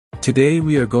Today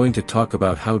we are going to talk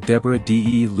about how Deborah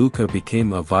De Luca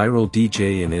became a viral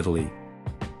DJ in Italy.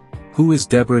 Who is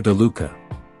Deborah De Luca?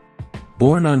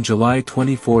 Born on July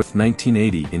 24,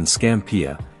 1980 in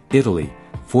Scampia, Italy,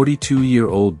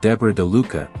 42-year-old Deborah De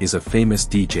Luca is a famous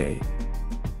DJ.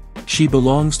 She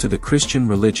belongs to the Christian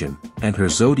religion, and her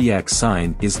zodiac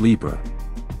sign is Libra.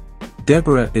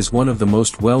 Deborah is one of the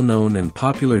most well-known and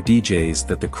popular DJs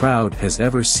that the crowd has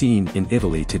ever seen in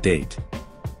Italy to date.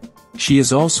 She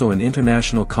is also an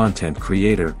international content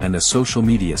creator and a social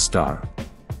media star.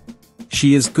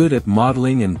 She is good at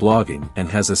modeling and blogging and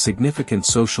has a significant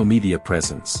social media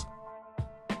presence.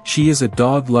 She is a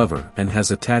dog lover and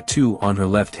has a tattoo on her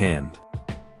left hand.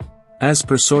 As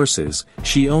per sources,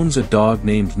 she owns a dog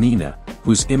named Nina,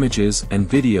 whose images and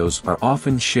videos are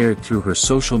often shared through her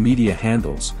social media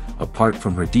handles, apart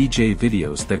from her DJ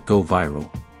videos that go viral.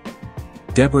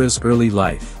 Deborah's early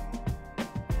life.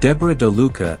 Deborah De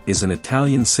Luca is an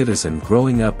Italian citizen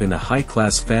growing up in a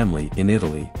high-class family in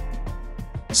Italy.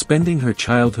 Spending her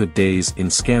childhood days in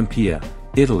Scampia,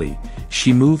 Italy,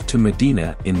 she moved to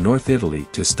Modena in North Italy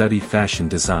to study fashion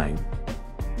design.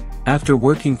 After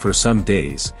working for some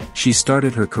days, she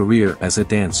started her career as a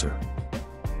dancer.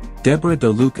 Deborah De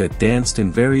Luca danced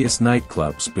in various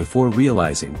nightclubs before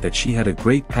realizing that she had a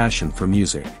great passion for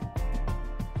music.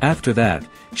 After that,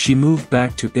 she moved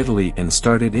back to Italy and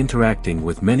started interacting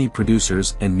with many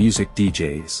producers and music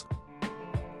DJs.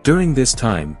 During this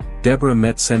time, Deborah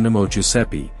met Sennamo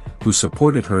Giuseppe, who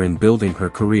supported her in building her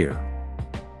career.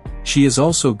 She is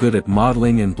also good at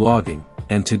modeling and blogging,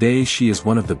 and today she is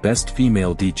one of the best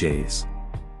female DJs.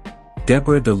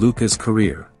 Deborah De Luca's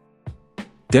career.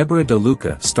 Deborah De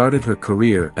Luca started her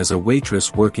career as a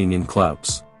waitress working in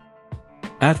clubs.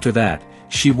 After that,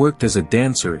 she worked as a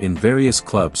dancer in various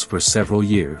clubs for several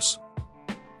years.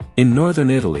 In northern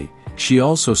Italy, she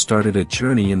also started a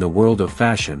journey in the world of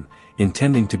fashion,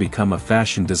 intending to become a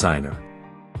fashion designer.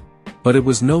 But it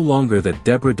was no longer that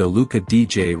Deborah De Luca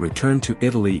DJ returned to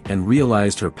Italy and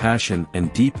realized her passion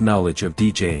and deep knowledge of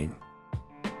DJing.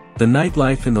 The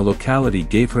nightlife in the locality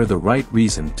gave her the right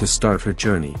reason to start her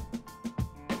journey.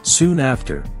 Soon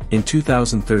after, in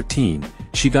 2013,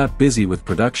 she got busy with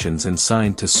productions and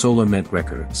signed to Solamente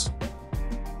Records.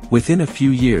 Within a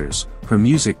few years, her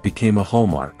music became a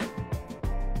hallmark.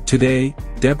 Today,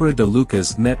 Deborah De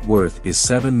Luca's net worth is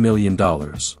 $7 million.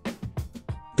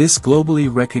 This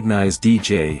globally recognized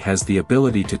DJ has the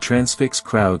ability to transfix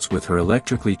crowds with her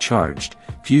electrically charged,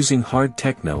 fusing hard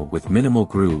techno with minimal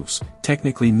grooves,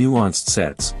 technically nuanced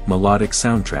sets, melodic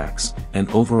soundtracks, and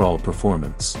overall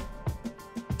performance.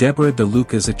 Deborah De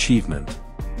Luca's achievement.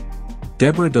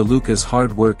 Deborah De Luca's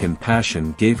hard work and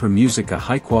passion gave her music a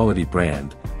high-quality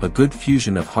brand, a good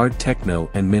fusion of hard techno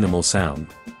and minimal sound.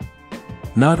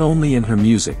 Not only in her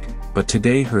music, but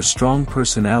today her strong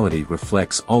personality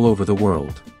reflects all over the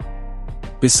world.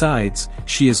 Besides,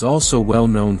 she is also well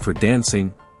known for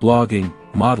dancing, blogging,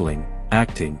 modeling,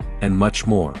 acting, and much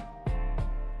more.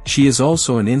 She is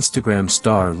also an Instagram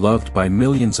star loved by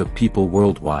millions of people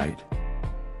worldwide.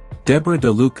 Deborah De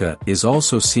Luca is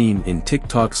also seen in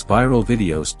TikTok's viral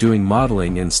videos doing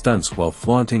modeling and stunts while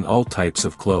flaunting all types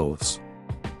of clothes.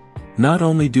 Not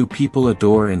only do people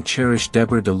adore and cherish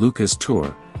Deborah De Luca's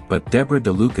tour, but Deborah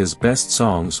De Luca's best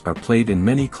songs are played in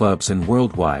many clubs and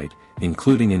worldwide,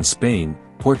 including in Spain,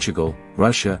 Portugal,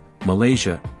 Russia,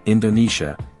 Malaysia,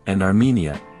 Indonesia, and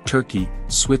Armenia, Turkey,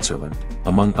 Switzerland,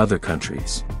 among other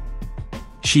countries.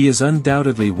 She is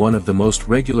undoubtedly one of the most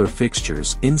regular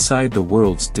fixtures inside the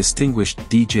world's distinguished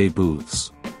DJ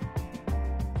booths.